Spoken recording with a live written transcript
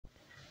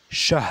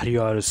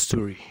Shahriar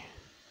Story.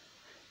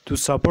 To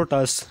support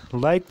us,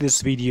 like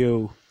this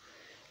video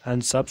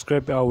and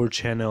subscribe our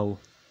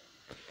channel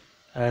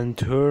and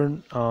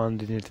turn on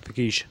the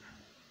notification.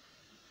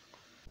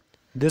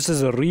 This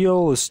is a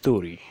real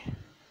story.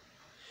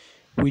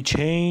 We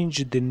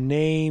changed the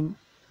name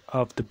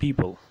of the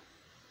people.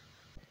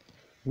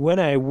 When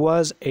I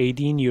was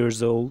 18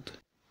 years old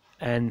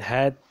and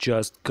had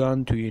just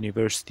gone to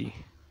university,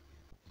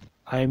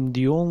 I'm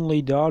the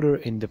only daughter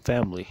in the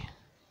family.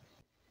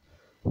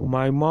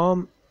 My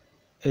mom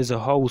is a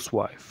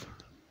housewife.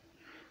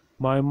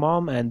 My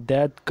mom and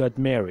dad got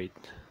married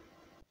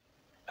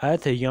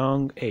at a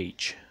young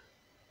age,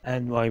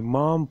 and my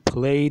mom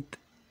played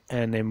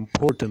an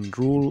important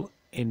role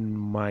in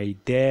my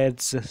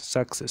dad's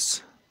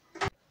success.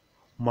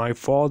 My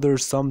father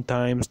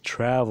sometimes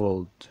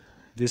traveled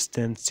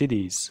distant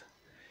cities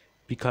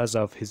because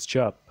of his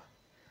job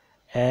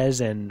as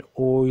an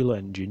oil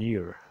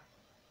engineer.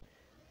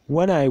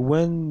 When I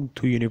went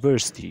to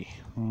university,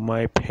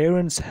 my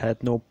parents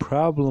had no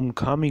problem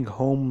coming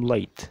home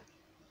late,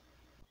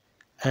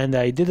 and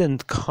I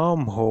didn't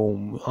come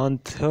home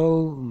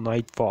until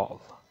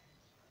nightfall.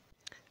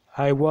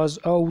 I was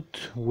out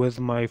with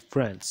my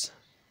friends.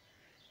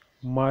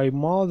 My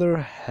mother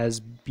has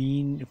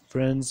been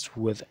friends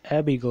with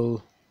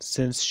Abigail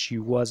since she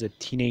was a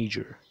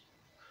teenager.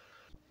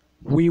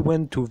 We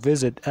went to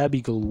visit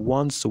Abigail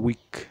once a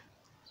week.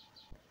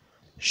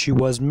 She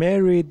was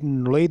married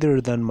later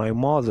than my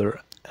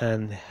mother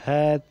and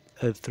had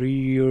a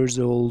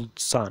 3-year-old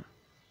son.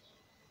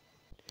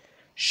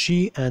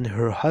 She and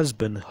her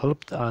husband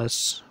helped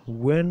us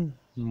when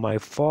my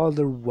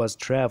father was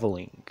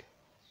traveling.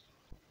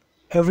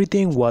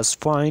 Everything was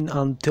fine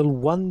until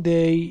one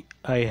day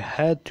I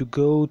had to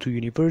go to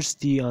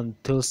university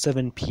until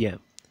 7 p.m.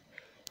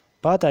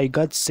 But I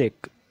got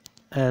sick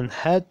and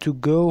had to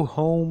go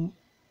home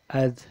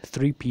at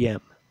 3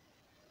 p.m.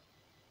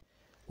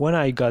 When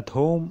I got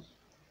home,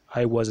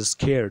 I was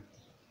scared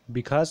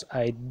because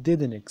I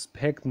didn't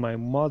expect my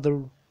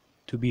mother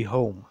to be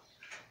home.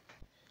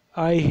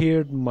 I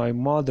heard my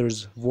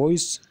mother's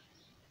voice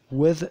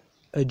with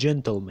a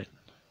gentleman.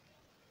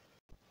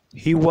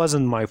 He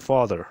wasn't my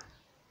father.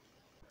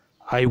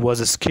 I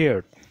was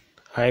scared.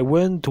 I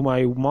went to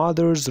my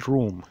mother's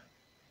room.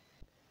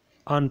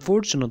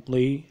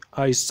 Unfortunately,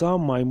 I saw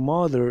my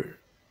mother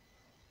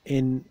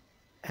in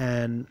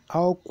an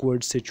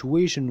awkward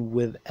situation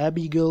with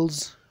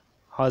Abigail's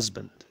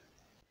husband.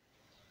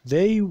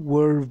 They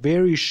were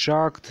very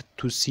shocked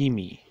to see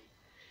me.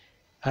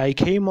 I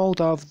came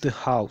out of the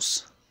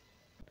house.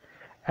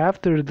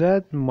 After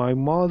that, my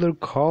mother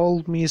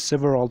called me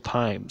several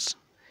times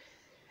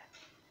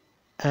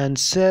and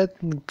said,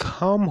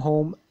 "Come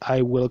home,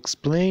 I will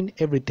explain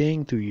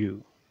everything to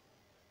you."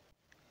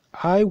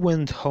 I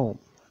went home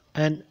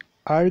and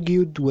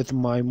argued with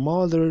my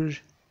mother.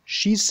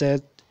 She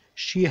said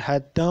she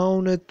had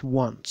done it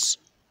once.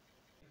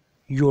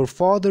 Your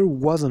father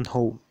wasn't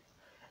home,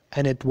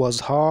 and it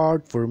was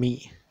hard for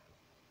me.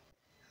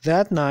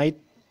 That night,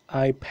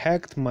 I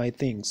packed my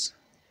things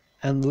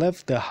and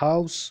left the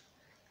house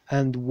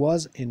and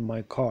was in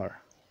my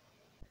car.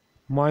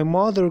 My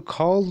mother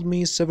called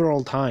me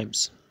several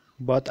times,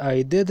 but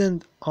I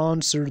didn't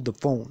answer the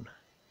phone.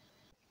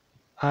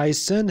 I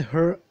sent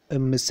her a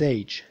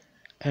message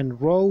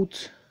and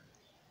wrote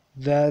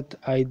that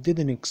I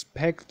didn't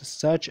expect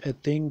such a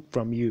thing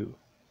from you.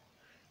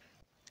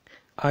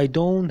 I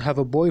don't have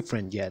a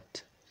boyfriend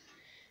yet.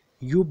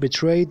 You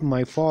betrayed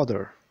my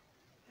father.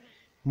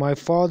 My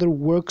father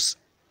works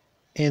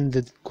in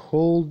the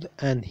cold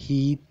and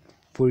heat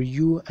for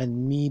you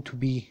and me to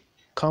be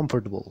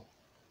comfortable.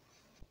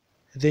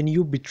 Then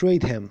you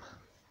betrayed him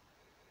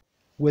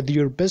with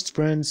your best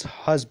friend's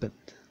husband.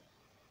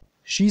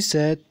 She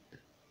said,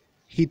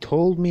 "He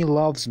told me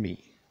loves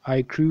me." I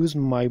accused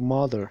my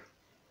mother.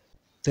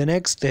 The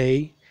next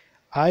day,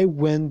 I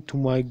went to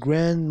my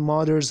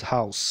grandmother's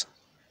house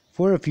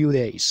for a few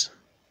days.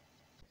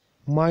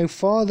 My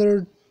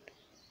father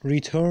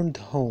returned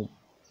home,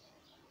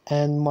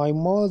 and my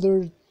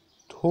mother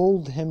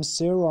told him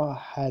Sarah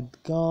had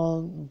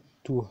gone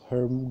to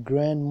her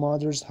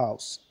grandmother's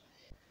house,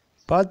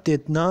 but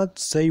did not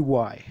say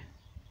why.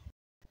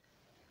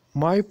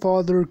 My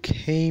father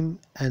came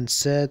and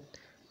said,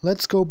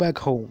 "Let's go back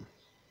home."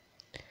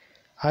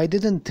 I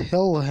didn't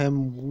tell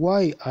him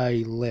why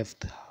I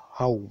left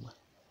home,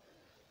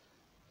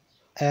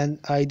 and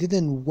I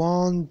didn't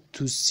want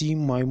to see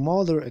my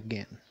mother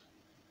again.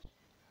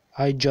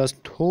 I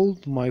just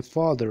told my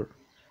father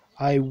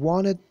I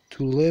wanted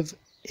to live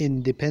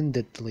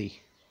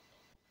independently.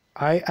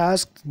 I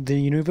asked the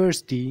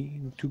university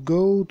to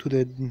go to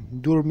the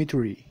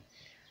dormitory,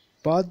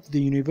 but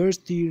the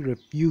university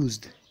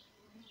refused.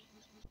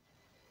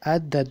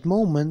 At that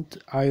moment,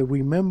 I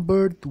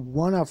remembered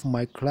one of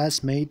my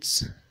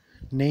classmates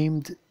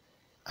named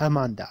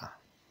Amanda.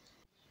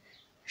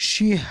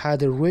 She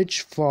had a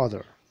rich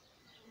father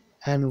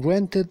and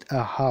rented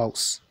a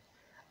house.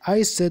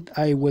 I said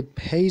I would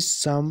pay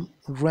some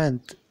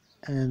rent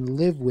and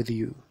live with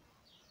you.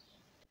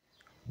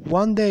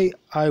 One day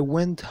I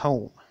went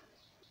home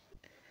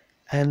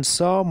and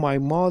saw my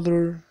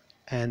mother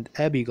and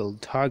Abigail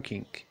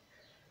talking.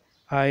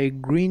 I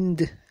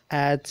grinned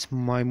at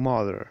my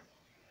mother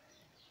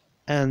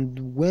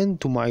and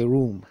went to my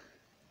room.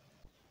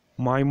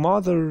 My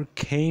mother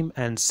came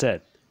and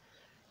said,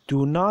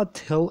 "Do not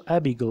tell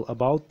Abigail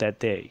about that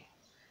day,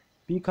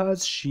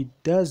 because she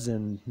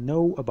doesn't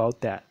know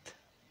about that."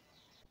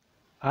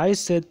 I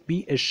said,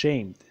 "Be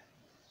ashamed."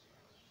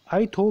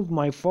 I told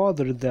my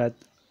father that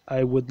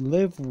I would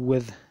live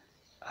with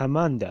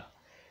Amanda,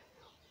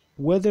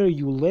 whether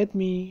you let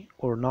me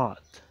or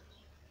not.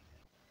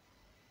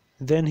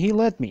 Then he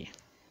let me.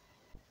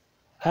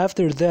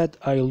 After that,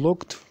 I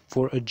looked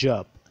for a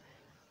job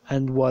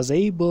and was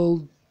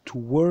able to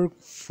work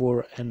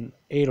for an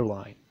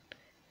airline.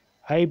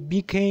 I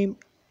became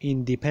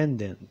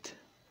independent.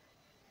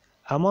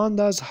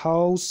 Amanda's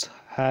house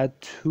had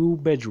 2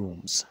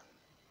 bedrooms,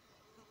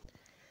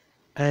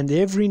 and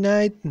every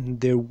night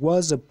there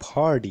was a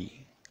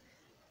party,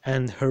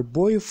 and her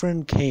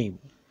boyfriend came,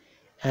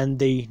 and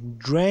they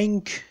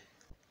drank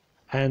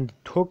and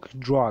took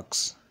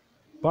drugs,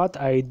 but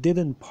I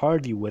didn't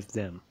party with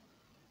them,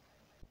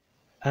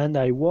 and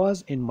I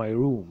was in my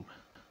room.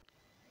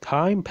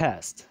 Time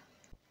passed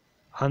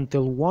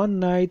until one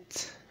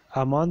night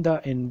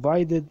Amanda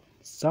invited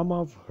some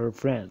of her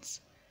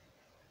friends,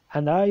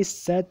 and I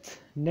sat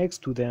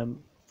next to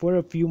them for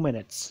a few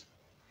minutes.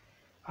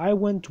 I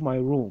went to my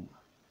room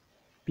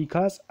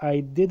because I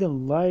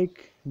didn't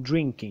like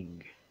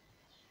drinking.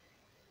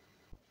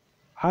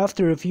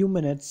 After a few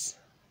minutes,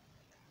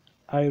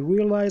 I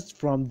realized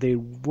from their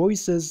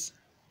voices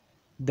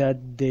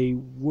that they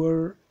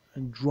were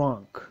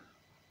drunk.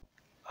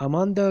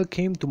 Amanda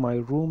came to my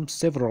room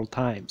several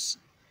times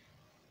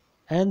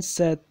and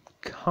said,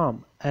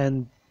 "Come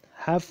and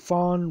have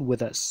fun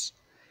with us."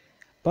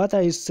 But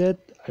I said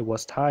I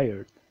was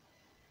tired.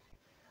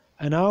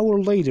 An hour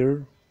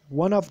later,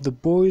 one of the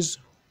boys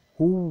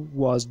who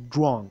was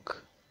drunk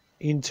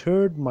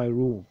entered my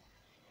room.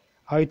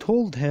 I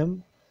told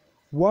him,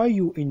 "Why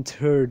you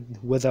entered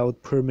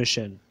without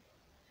permission?"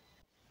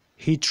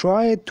 He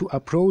tried to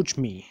approach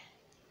me,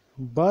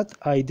 but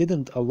I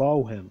didn't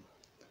allow him.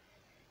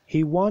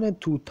 He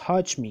wanted to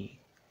touch me,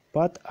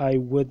 but I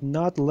would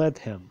not let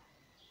him,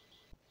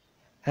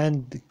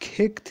 and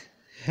kicked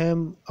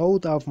him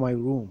out of my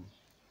room.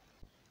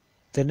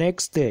 The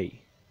next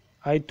day,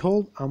 I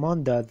told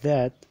Amanda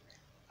that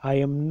I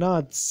am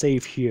not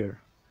safe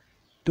here.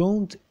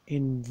 Don't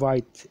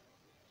invite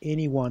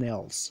anyone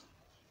else.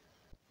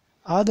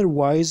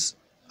 Otherwise,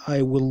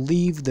 I will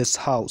leave this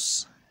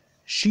house.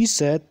 She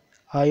said,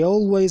 "I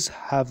always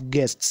have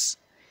guests.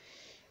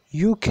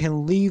 You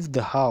can leave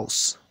the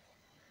house."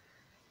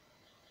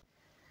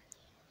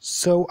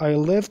 So I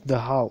left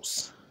the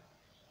house,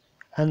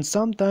 and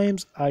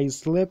sometimes I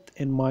slept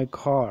in my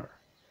car,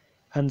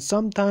 and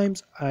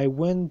sometimes I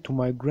went to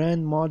my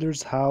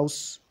grandmother's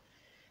house,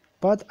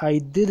 but I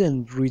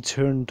didn't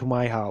return to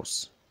my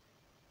house.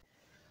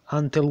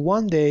 Until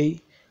one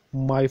day,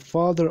 my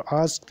father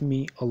asked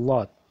me a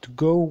lot to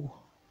go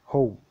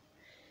home,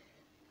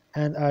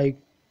 and I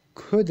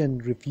couldn't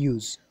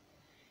refuse,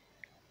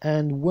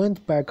 and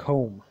went back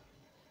home.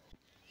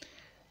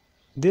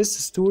 This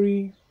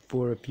story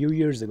for a few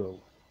years ago,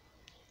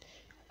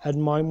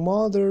 and my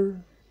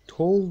mother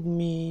told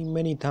me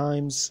many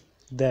times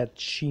that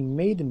she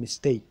made a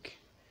mistake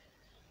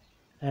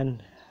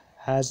and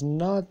has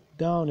not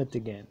done it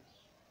again.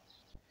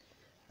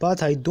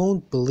 But I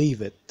don't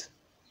believe it,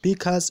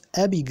 because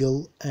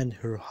Abigail and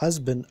her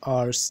husband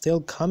are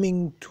still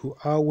coming to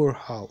our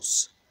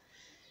house,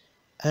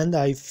 and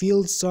I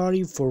feel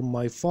sorry for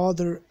my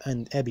father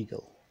and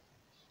Abigail.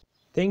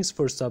 Thanks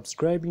for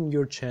subscribing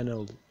your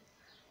channel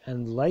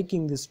and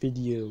liking this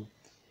video.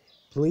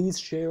 Please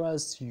share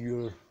us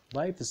your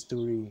life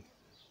story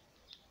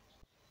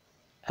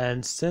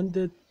and send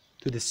it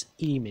to this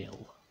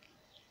email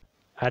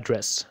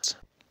address.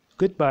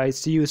 Goodbye,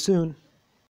 see you soon.